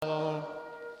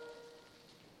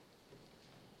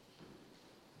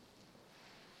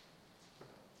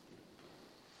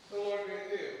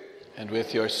and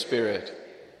with your spirit.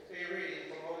 A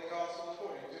reading from Holy Gospel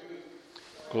according to Luke.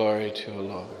 Glory to you,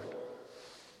 Lord.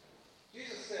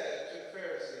 Jesus said to the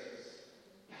Pharisees,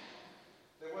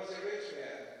 "There was a rich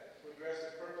man who dressed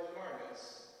in purple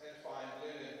garments and fine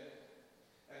linen,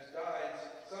 and dined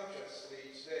sumptuously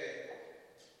each day.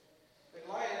 And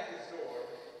lying at his door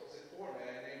was a poor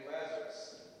man named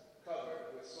Lazarus,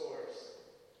 covered with sores,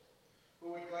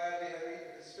 who would gladly have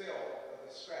eaten his fill of the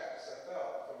scraps that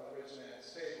fell from the rich man's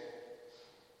table.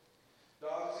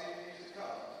 Dogs even used to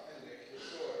come and lick his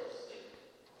sores.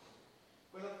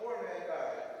 When the poor man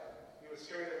died, he was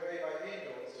carried away by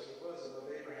angels to the bosom of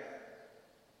Abraham.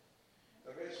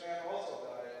 The rich man also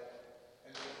died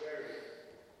and was buried.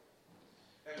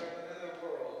 And from another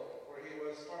world, where he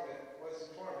was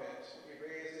in torment, he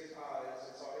raised his eyes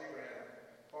and saw Abraham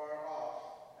far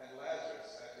off and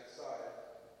Lazarus at his side.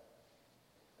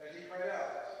 And he cried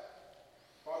out,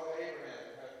 'Father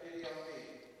Abraham, have pity on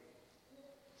me.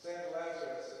 Send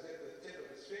Lazarus to dip the tip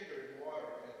of his finger in water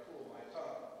and cool my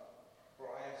tongue,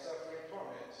 for I am suffering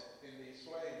torment in these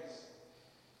flames.'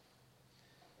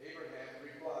 Abraham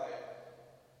replied,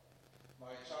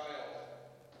 'My child,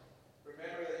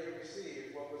 remember that you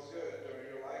received what was good during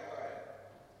your lifetime,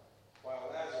 while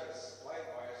Lazarus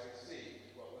likewise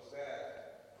received what was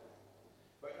bad.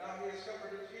 But now he is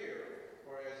comforted here,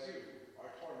 whereas you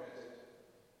are tormented.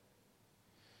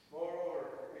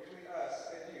 Moreover, between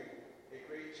us and you, a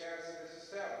great chasm is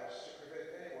established to prevent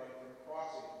anyone from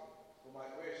crossing who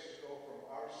might wish to go from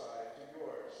our side to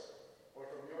yours, or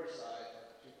from your side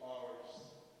to ours.'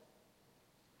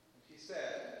 And he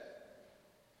said,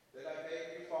 'Then I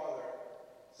beg you, Father,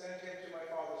 send him to my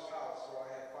father's house, for I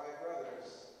have 5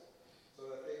 brothers, so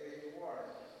that they may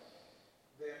warn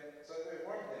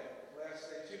them, lest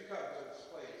they too come to this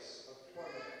place of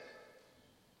torment.'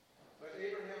 But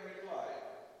Abraham replied,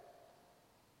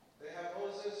 'They have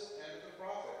Moses and the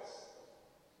prophets.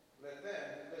 Let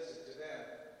them listen to them.'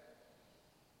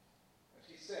 And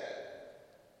he said,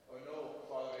 'Oh no,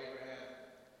 Father Abraham,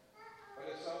 but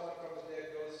if someone from the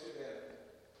dead goes to them,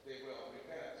 they will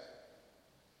repent.'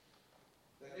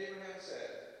 Then Abraham said,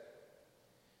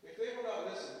 'If they will not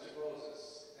listen to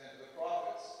Moses and to the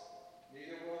prophets,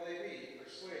 neither will they be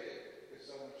persuaded if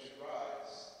someone should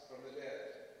rise from the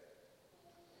dead.'"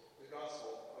 The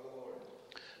Gospel of the Lord.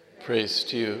 Praise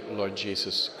to you, Lord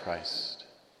Jesus Christ.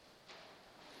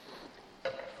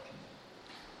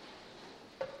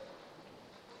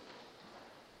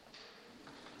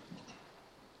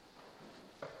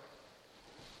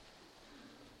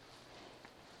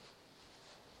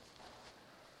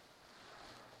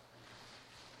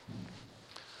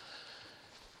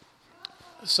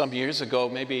 Some years ago,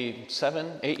 maybe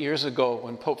 7, 8 years ago,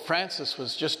 when Pope Francis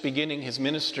was just beginning his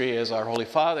ministry as our Holy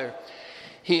Father,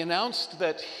 he announced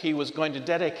that he was going to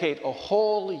dedicate a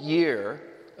whole year,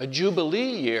 a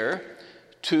Jubilee year,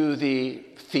 to the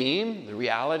theme, the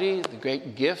reality, the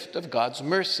great gift of God's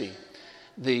mercy.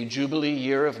 The Jubilee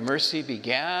year of mercy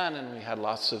began, and we had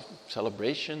lots of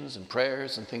celebrations and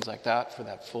prayers and things like that for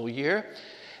that full year.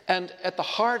 And at the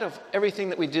heart of everything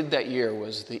that we did that year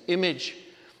was the image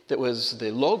that was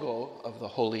the logo of the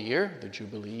Holy Year, the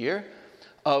Jubilee year,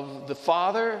 of the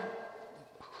Father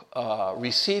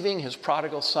receiving his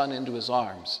prodigal son into his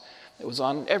arms. It was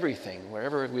on everything,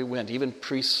 wherever we went. Even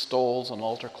priest stoles and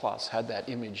altar cloths had that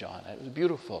image on it. It was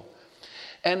beautiful.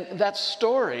 And that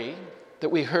story that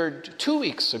we heard 2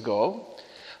 weeks ago,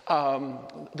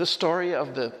 the story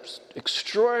of the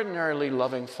extraordinarily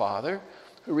loving Father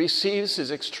who receives his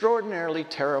extraordinarily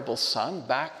terrible son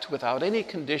back without any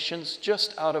conditions,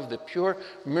 just out of the pure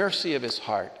mercy of his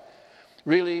heart,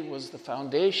 really was the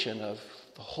foundation of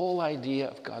the whole idea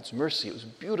of God's mercy. It was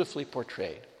beautifully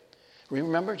portrayed.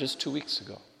 Remember, just 2 weeks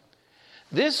ago.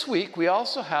 This week, we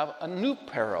also have a new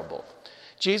parable.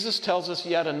 Jesus tells us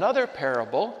yet another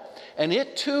parable, and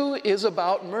it too is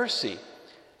about mercy.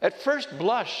 At first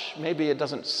blush, maybe it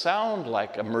doesn't sound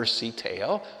like a mercy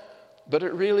tale, but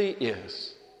it really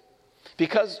is.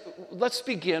 Because let's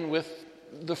begin with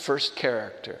the first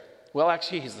character. Well,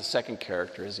 actually, he's the second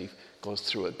character as he goes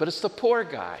through it, but it's the poor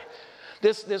guy.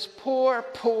 This poor,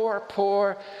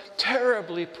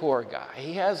 terribly poor guy.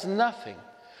 He has nothing.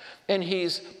 And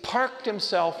he's parked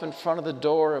himself in front of the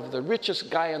door of the richest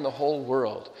guy in the whole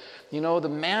world. You know, the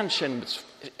mansion,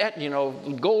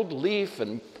 gold leaf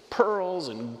and pearls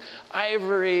and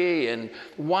ivory and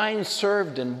wine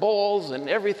served in bowls and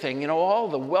everything, all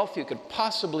the wealth you could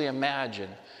possibly imagine.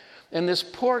 And this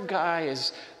poor guy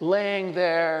is laying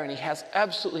there and he has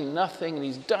absolutely nothing and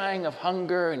he's dying of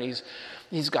hunger and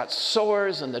he's got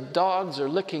sores and the dogs are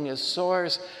licking his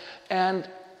sores. And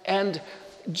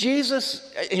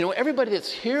Jesus, everybody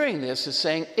that's hearing this is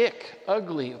saying, ick,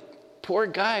 ugly, poor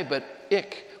guy, but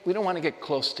ick. We don't want to get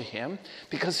close to him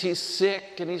because he's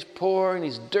sick and he's poor and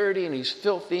he's dirty and he's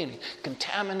filthy and he's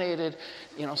contaminated.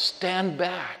 Stand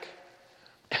back.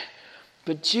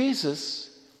 But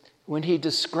Jesus, when he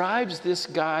describes this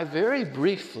guy very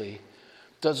briefly,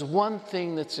 does one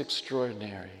thing that's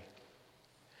extraordinary.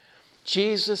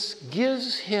 Jesus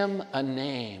gives him a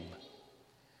name.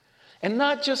 And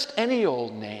not just any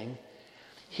old name.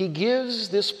 He gives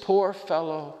this poor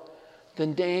fellow the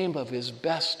name of his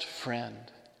best friend.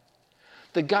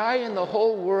 The guy in the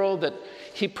whole world that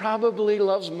he probably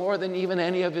loves more than even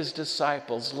any of his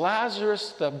disciples.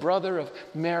 Lazarus, the brother of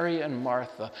Mary and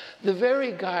Martha. The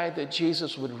very guy that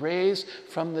Jesus would raise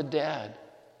from the dead.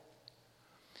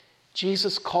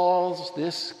 Jesus calls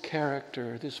this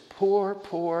character, this poor,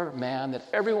 poor man that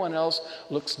everyone else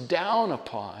looks down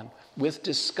upon with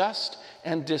disgust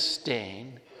and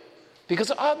disdain.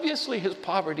 Because obviously his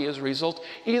poverty is a result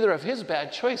either of his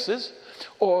bad choices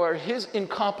or his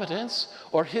incompetence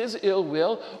or his ill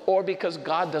will or because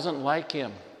God doesn't like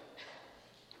him.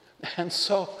 And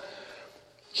so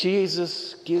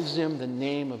Jesus gives him the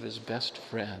name of his best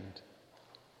friend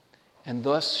and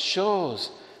thus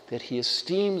shows that he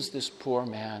esteems this poor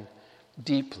man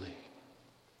deeply.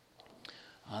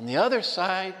 On the other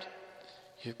side,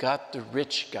 you've got the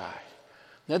rich guy.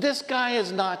 Now this guy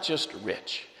is not just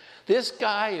rich. This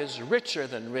guy is richer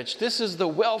than rich. This is the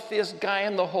wealthiest guy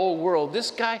in the whole world.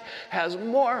 This guy has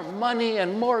more money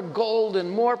and more gold and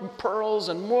more pearls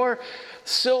and more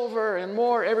silver and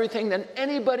more everything than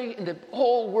anybody in the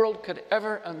whole world could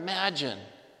ever imagine.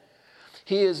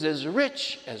 He is as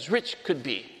rich could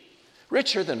be.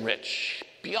 Richer than rich,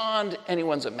 beyond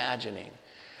anyone's imagining.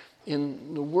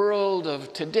 In the world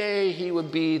of today, he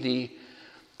would be the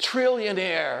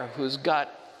trillionaire who's got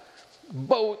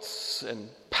boats and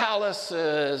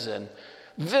palaces and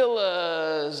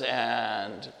villas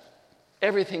and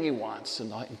everything he wants in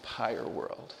the entire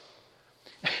world.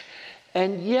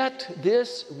 And yet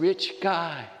this rich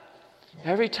guy,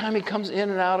 every time he comes in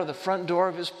and out of the front door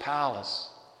of his palace,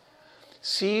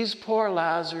 sees poor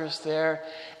Lazarus there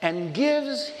and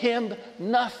gives him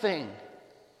nothing.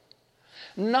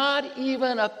 Not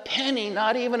even a penny,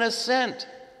 not even a cent.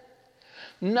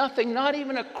 Nothing, not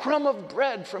even a crumb of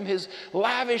bread from his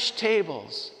lavish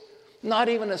tables. Not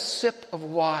even a sip of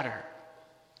water.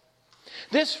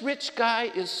 This rich guy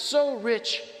is so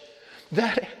rich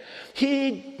that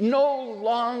he no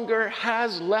longer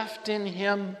has left in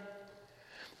him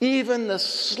even the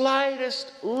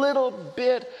slightest little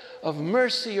bit of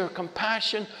mercy or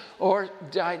compassion or,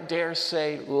 I dare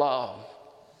say, love.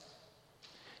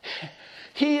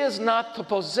 He is not the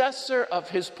possessor of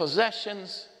his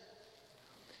possessions.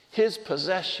 His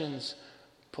possessions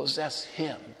possess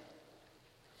him.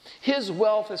 His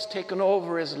wealth has taken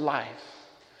over his life.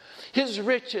 His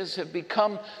riches have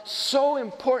become so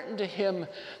important to him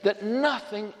that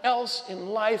nothing else in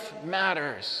life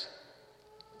matters.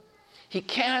 He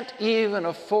can't even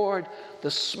afford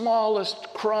the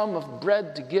smallest crumb of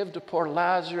bread to give to poor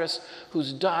Lazarus,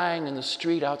 who's dying in the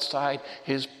street outside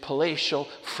his palatial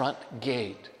front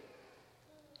gate.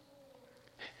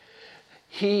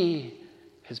 He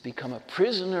has become a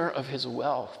prisoner of his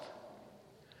wealth.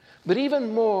 But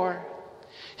even more,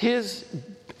 his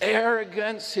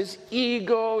arrogance, his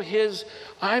ego, his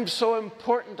I'm so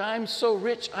important, I'm so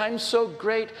rich, I'm so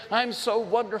great, I'm so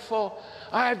wonderful,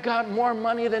 I've got more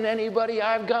money than anybody,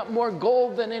 I've got more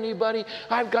gold than anybody,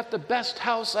 I've got the best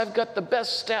house, I've got the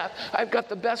best staff, I've got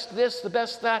the best this, the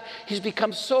best that. He's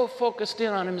become so focused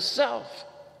in on himself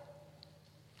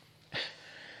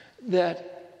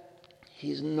that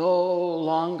he no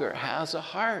longer has a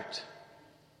heart.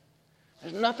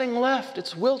 There's nothing left.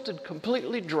 It's wilted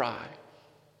completely dry.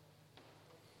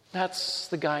 That's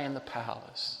the guy in the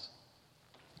palace.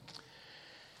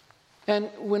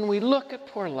 And when we look at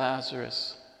poor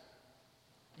Lazarus,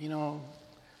 the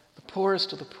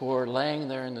poorest of the poor laying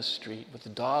there in the street with the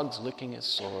dogs licking his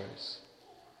sores,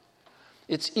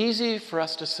 it's easy for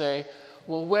us to say,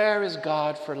 well, where is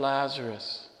God for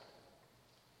Lazarus?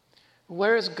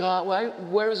 Where is God?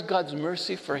 Where is God's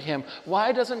mercy for him?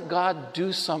 Why doesn't God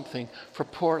do something for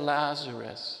poor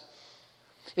Lazarus?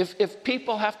 If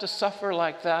people have to suffer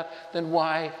like that, then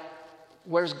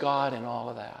where's God in all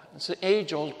of that? It's an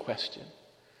age-old question.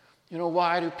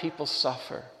 Why do people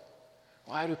suffer?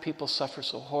 Why do people suffer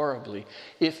so horribly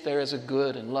if there is a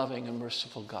good and loving and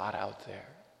merciful God out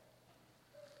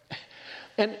there?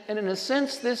 And in a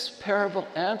sense, this parable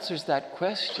answers that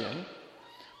question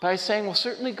by saying, well,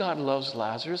 certainly God loves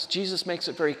Lazarus. Jesus makes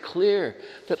it very clear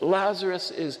that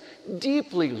Lazarus is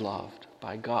deeply loved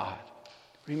by God.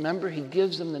 Remember, he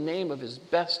gives him the name of his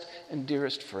best and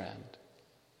dearest friend.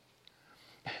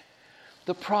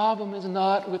 The problem is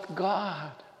not with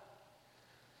God.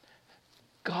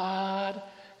 God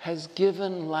has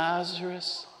given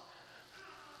Lazarus,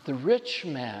 the rich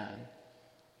man,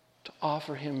 to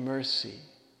offer him mercy.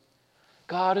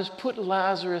 God has put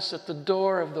Lazarus at the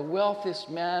door of the wealthiest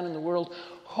man in the world,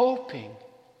 hoping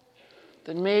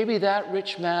that maybe that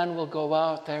rich man will go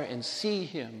out there and see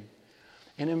him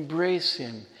and embrace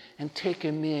him and take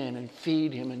him in and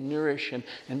feed him and nourish him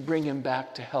and bring him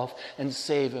back to health and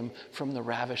save him from the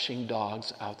ravishing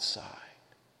dogs outside.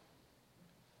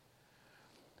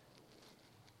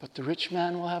 But the rich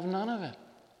man will have none of it.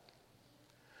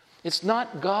 It's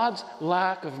not God's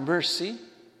lack of mercy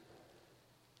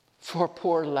for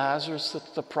poor Lazarus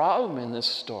that's the problem in this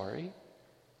story.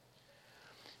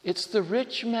 It's the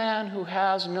rich man who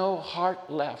has no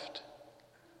heart left,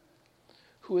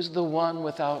 who is the one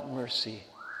without mercy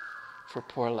for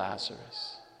poor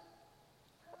Lazarus.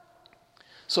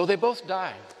 So they both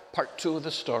die. Part 2 of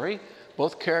the story,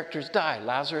 both characters die,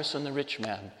 Lazarus and the rich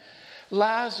man.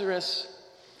 Lazarus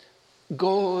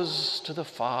goes to the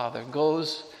Father,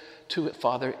 goes to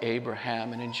Father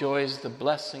Abraham and enjoys the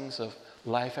blessings of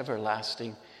life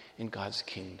everlasting in God's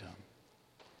kingdom.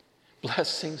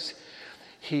 Blessings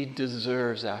he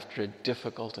deserves after a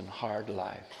difficult and hard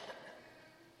life.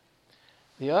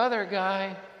 The other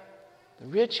guy, the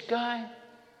rich guy,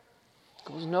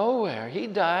 goes nowhere. He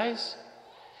dies,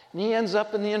 and he ends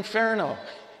up in the inferno.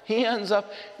 He ends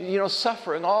up,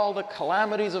 suffering all the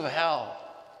calamities of hell.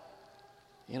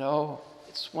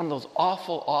 It's one of those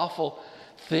awful, awful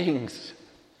things.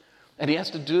 And he has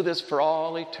to do this for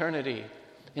all eternity.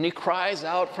 And he cries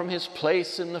out from his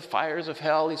place in the fires of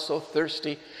hell. He's so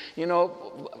thirsty.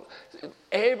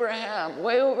 Abraham,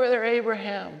 way over there,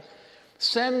 Abraham,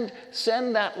 send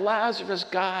that Lazarus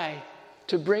guy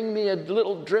to bring me a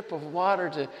little drip of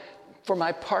water for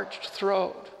my parched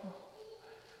throat.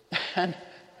 And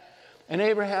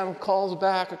Abraham calls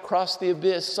back across the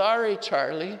abyss, sorry,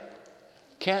 Charlie,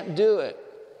 can't do it.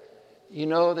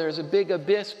 There's a big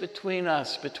abyss between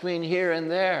us, between here and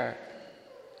there.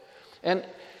 And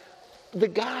the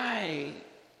guy,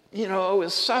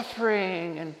 is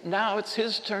suffering, and now it's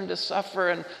his turn to suffer,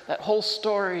 and that whole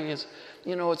story is,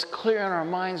 it's clear in our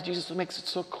minds. Jesus makes it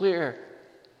so clear.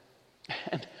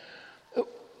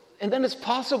 And then it's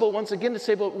possible, once again, to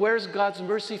say, but where's God's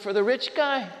mercy for the rich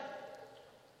guy?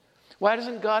 Why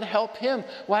doesn't God help him?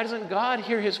 Why doesn't God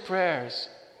hear his prayers?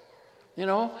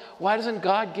 Why doesn't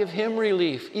God give him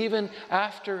relief, even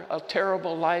after a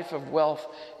terrible life of wealth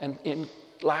and in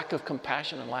lack of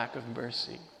compassion and lack of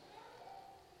mercy?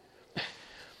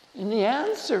 And the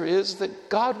answer is that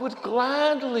God would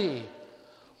gladly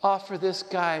offer this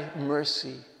guy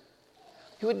mercy.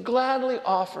 He would gladly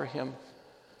offer him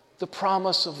the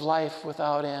promise of life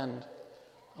without end,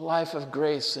 a life of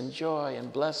grace and joy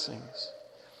and blessings.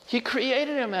 He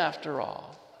created him, after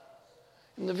all,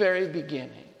 in the very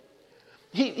beginning.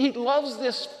 He loves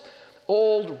this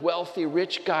old, wealthy,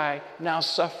 rich guy now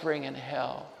suffering in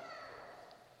hell.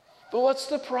 But what's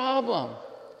the problem?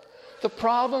 The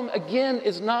problem, again,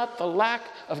 is not the lack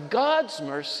of God's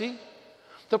mercy.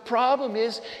 The problem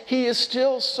is he is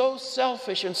still so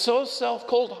selfish and so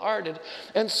cold-hearted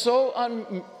and so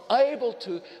unable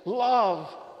to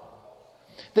love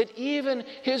that even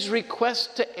his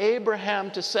request to Abraham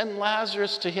to send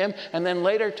Lazarus to him and then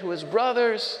later to his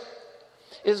brothers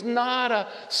is not a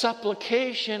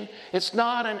supplication. It's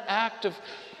not an act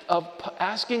of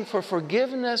asking for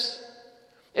forgiveness.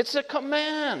 It's a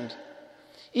command.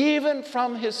 Even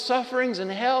from his sufferings in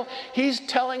hell, he's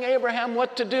telling Abraham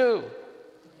what to do.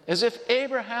 As if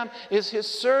Abraham is his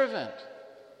servant.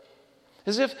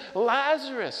 As if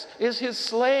Lazarus is his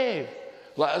slave.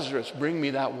 Lazarus, bring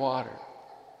me that water.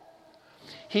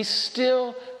 He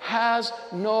still has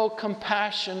no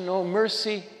compassion, no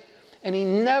mercy, and he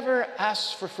never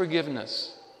asks for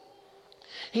forgiveness.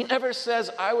 He never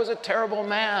says, I was a terrible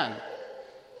man.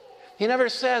 He never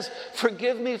says,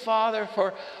 forgive me, Father,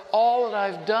 for all that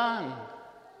I've done.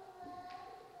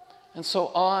 And so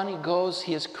on he goes.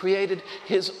 He has created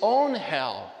his own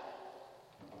hell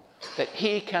that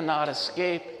he cannot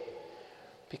escape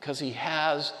because he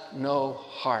has no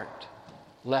heart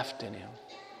left in him.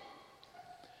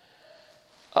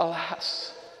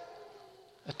 Alas,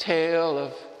 a tale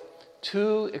of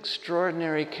two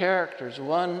extraordinary characters.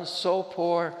 One so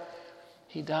poor,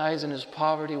 he dies in his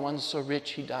poverty. One so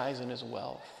rich, he dies in his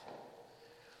wealth.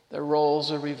 Their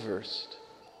roles are reversed.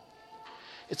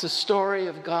 It's a story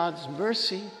of God's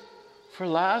mercy for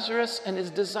Lazarus and his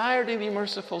desire to be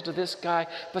merciful to this guy,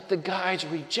 but the guy's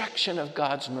rejection of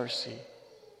God's mercy.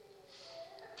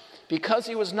 Because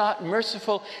he was not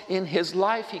merciful in his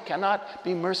life, he cannot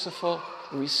be merciful,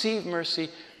 receive mercy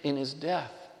in his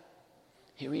death.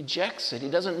 He rejects it. He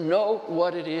doesn't know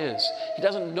what it is. He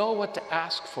doesn't know what to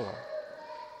ask for.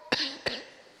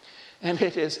 And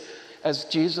it is, as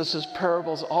Jesus'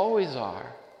 parables always are,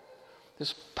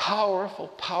 this powerful,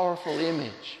 powerful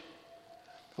image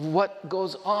of what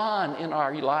goes on in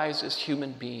our lives as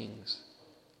human beings.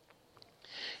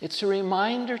 It's a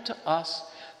reminder to us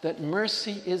that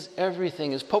mercy is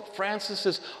everything. As Pope Francis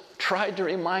has tried to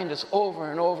remind us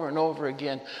over and over and over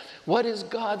again, what is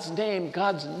God's name?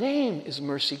 God's name is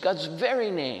mercy. God's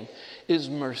very name is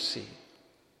mercy.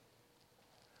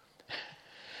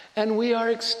 And we are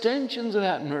extensions of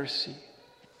that mercy.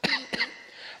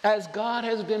 As God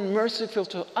has been merciful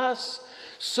to us,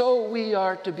 so we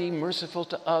are to be merciful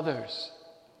to others.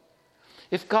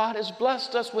 If God has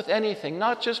blessed us with anything,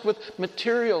 not just with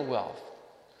material wealth,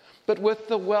 but with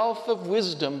the wealth of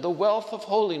wisdom, the wealth of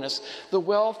holiness, the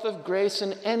wealth of grace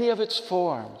in any of its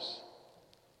forms,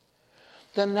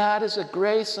 then that is a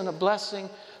grace and a blessing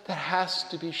that has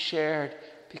to be shared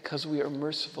because we are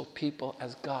merciful people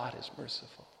as God is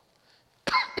merciful.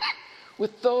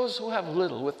 With those who have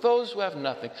little, with those who have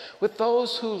nothing, with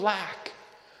those who lack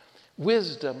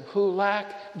wisdom, who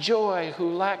lack joy,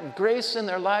 who lack grace in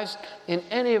their lives in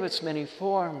any of its many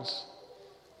forms.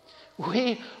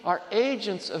 We are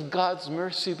agents of God's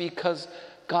mercy because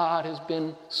God has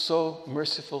been so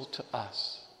merciful to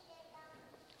us.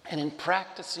 And in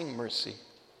practicing mercy,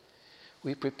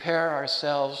 we prepare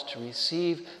ourselves to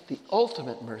receive the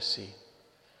ultimate mercy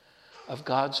of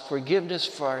God's forgiveness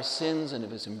for our sins and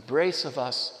of his embrace of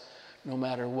us, no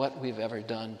matter what we've ever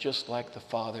done, just like the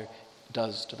Father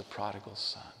does to the prodigal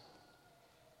son.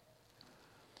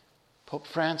 Pope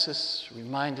Francis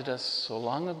reminded us so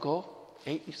long ago,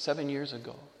 87 years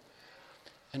ago,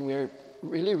 and we're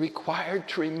really required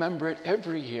to remember it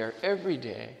every year, every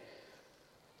day,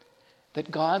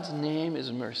 that God's name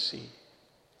is mercy,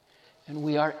 and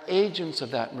we are agents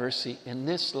of that mercy in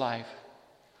this life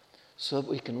so that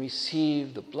we can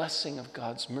receive the blessing of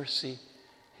God's mercy,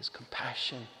 his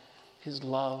compassion, his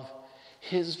love,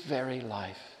 his very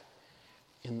life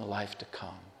in the life to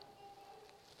come.